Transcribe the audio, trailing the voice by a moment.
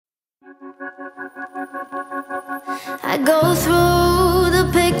I go through the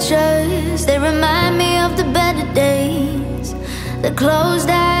pictures, they remind me of the better days. The clothes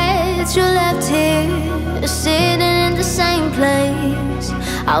that you left here, sitting in the same place.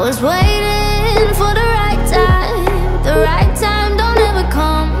 I was waiting for the right time don't ever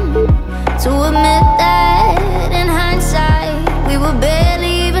come. To admit that in hindsight, we were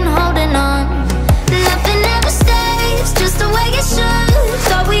barely even holding on. Nothing ever stays just the way it should.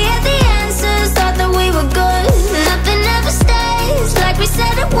 Thought we had the answers, thought that we were good. Nothing ever stays like we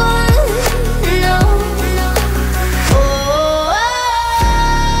said it would. No. Oh,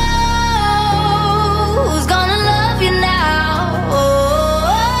 who's gonna love you now? Oh,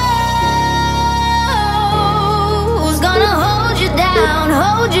 who's gonna hold you down,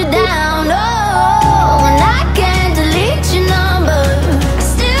 hold you down? Oh, and I can't delete your number, I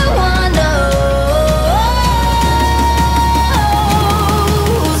still wonder,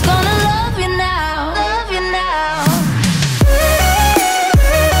 who's gonna love you now, love you now?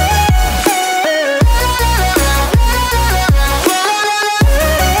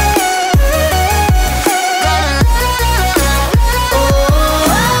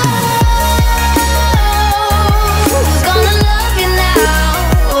 Who's gonna love you now?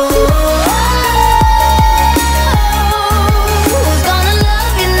 Who's gonna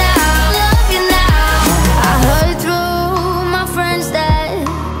love you now? Love you now? I heard through my friends that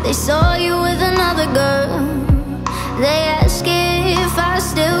they saw you with another girl. They ask if I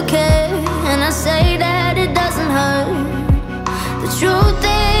still care, and I say that it doesn't hurt. The truth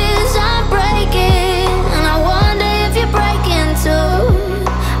is I'm breaking, and I wonder if you're breaking too.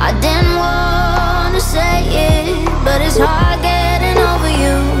 I didn't want to say it, but it's hard getting over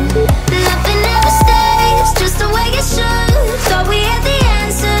you. Nothing ever stays just the way it should. Thought we had the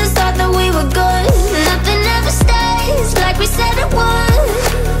answers, thought that we were good. Nothing ever stays like we said it would.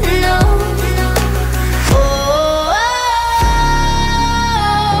 No. Oh,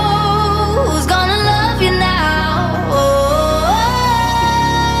 who's gonna love you now? Oh,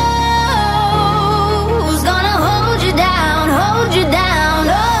 who's gonna hold you down, hold you down?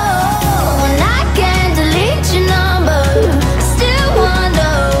 Oh, and I can't delete your number, I still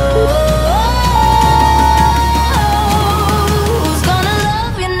wonder, who's gonna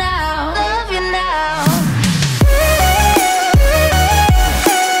love you now, love you now?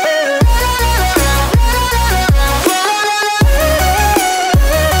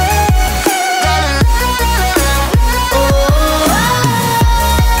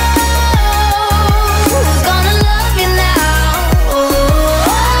 Who's gonna love you now?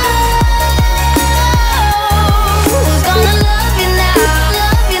 Who's gonna love you now?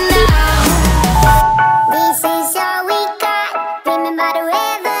 Love you now? This is all we got. Remember the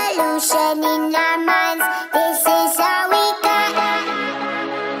revolution in our minds. This is all we got.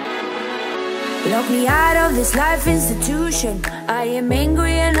 Lock me out of this life institution. I am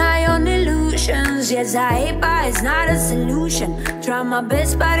angry and high on illusions. Yes, I hate, but it's not a solution. Try my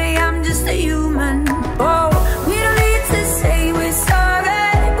best, but I'm just a human. Oh, we don't need to say we're sorry.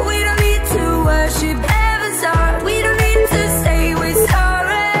 We don't need to worship heaven's heart. We don't need to say we're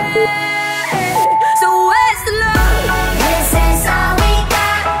sorry. So where's the love? This is all we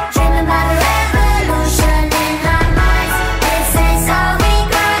got. Dreaming about a revolution in our minds. This is all we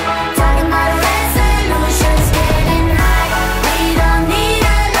got. Talking about resolutions, getting high. We don't need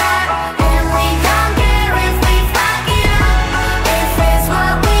a lot, and we don't care if we fuck it up. If it's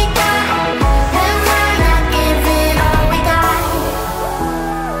what we got, then why not give it all we got?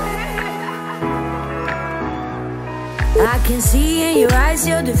 I can see in your eyes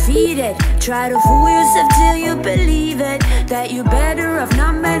you're defeated. Try to fool yourself till you believe it, that you're better off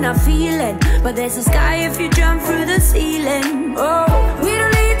not men are feeling. But there's a sky if you jump through the ceiling. Oh, we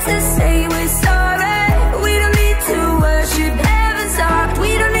don't need to say we're sorry. We don't need to worship heaven's heart.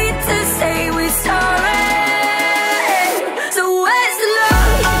 We don't need to say we're sorry. So where's the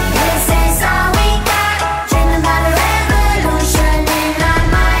love? This is all we got. Dreaming about a revolution in our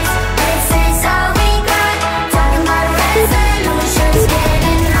minds. This is all we got. Talking about resolutions,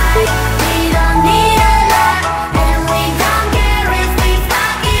 getting high. We don't need a lot, and we don't care if we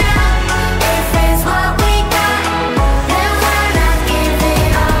fuck it up. If it's what we got, then why not give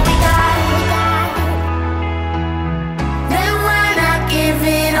it all we got? Then why not give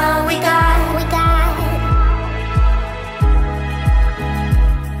it all we got?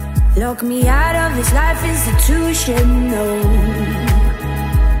 Lock me out of this life institution, no.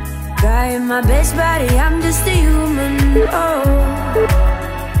 Trying my best, buddy, I'm just a human, oh.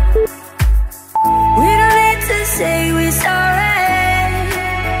 We don't need to say we're sorry.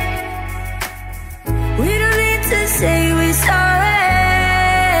 We don't need to say we're sorry.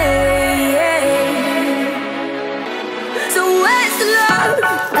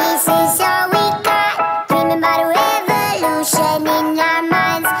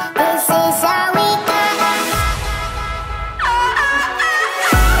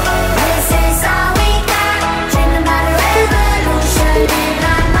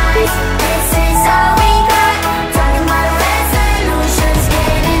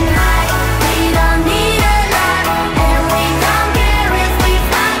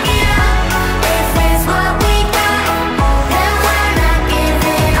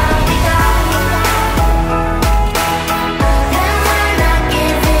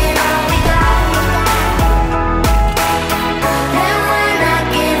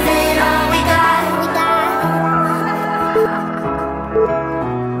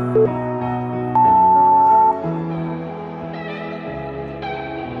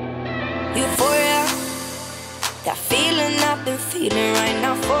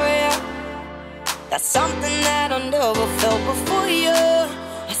 Got something that I never felt before you.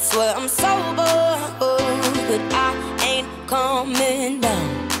 I swear I'm sober, but I ain't coming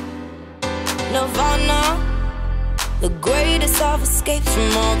down. Nirvana, the greatest of escapes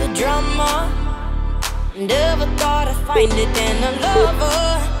from all the drama. Never thought I'd find it in a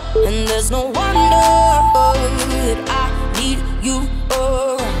lover, and there's no wonder that I need you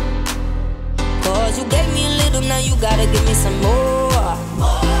around. Cause you gave me a little, now you gotta give me some more.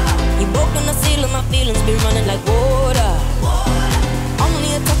 You broken the seal of my feelings, been running like water.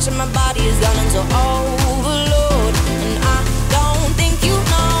 Only a touch of my body has gone into overload, and I don't think you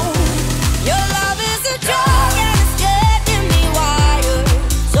know your love is a drug and it's getting me wired.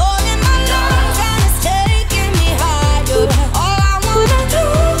 It's all in my lungs and it's taking me higher. All I wanna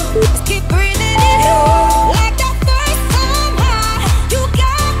do is keep breathing in you, like that first time high. You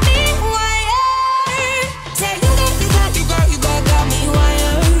got me wired. Say you got me wired. Say you got me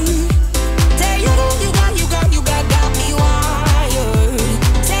wired. Say you got me wired.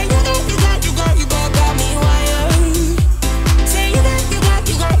 Say you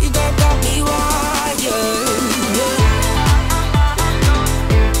got me wired.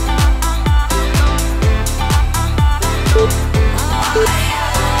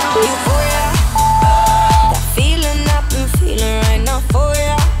 Euphoria, that feeling I've been feeling right now for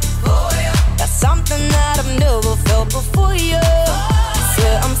ya. That's something that I've never felt before you. I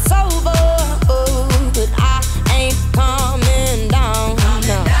swear I'm sober, but I ain't coming down.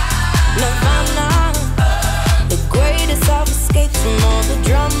 Nirvana, the greatest of escapes from all the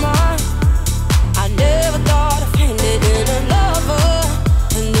drama. I never thought I'd find it in a lover,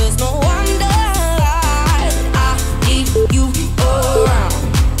 and there's no wonder that I need you around.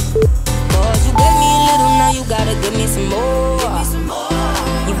 Cause you gave me a little, now you gotta give me some more.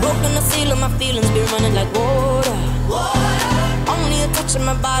 You broken the seal of my feelings, been running like water. Only a touch of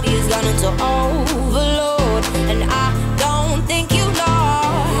my body has gone into overload, and I don't think you know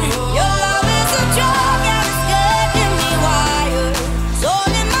your love is a drug and it's getting me wired. It's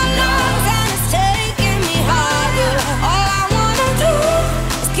all in my lungs and it's taking me higher. All I wanna do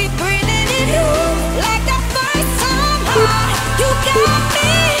is keep breathing in you, like that first time high. You got me.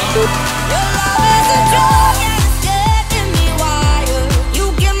 Your love is a drug and it's getting me wired. You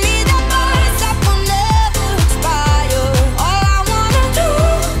give me that buzz that will never expire. All I wanna do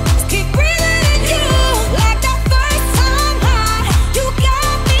is keep breathing in you, like that first time high. You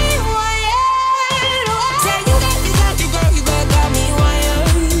got me wired. Say you got me wired. Say you got me wired.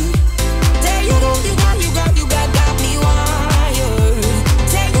 Say you got me wired. Say you got me wired.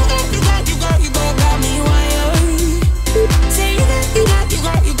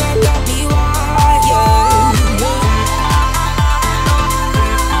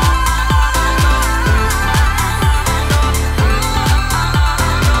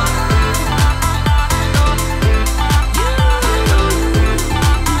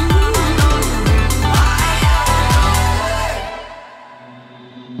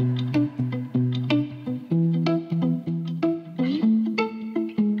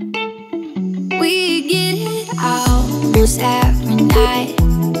 We get it almost every night.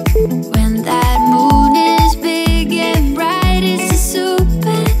 When that moon is big and bright, it's a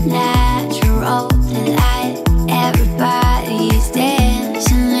supernatural delight. Everybody's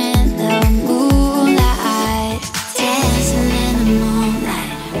dancing in the moonlight. Dancing in the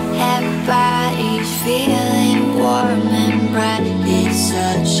moonlight. Everybody's feeling warm and bright. It's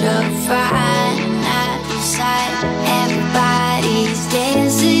such a fine night inside. Everybody's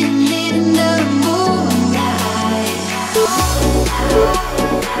dancing in the moonlight.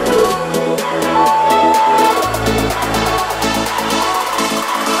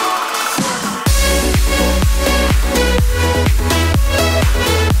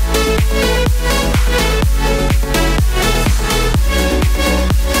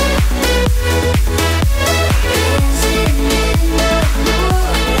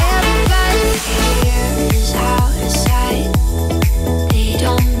 Everybody's here is out of sight. They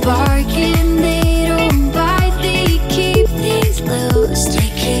don't bark and they don't bite. They keep things loose, they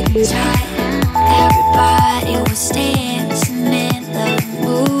keep tight. Everybody was dancing in the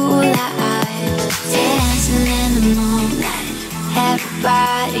moonlight. Dancing in the moonlight.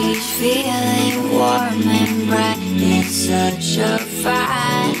 Everybody's feeling warm and bright. It's such a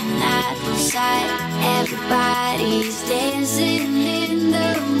fine night inside. Everybody's dancing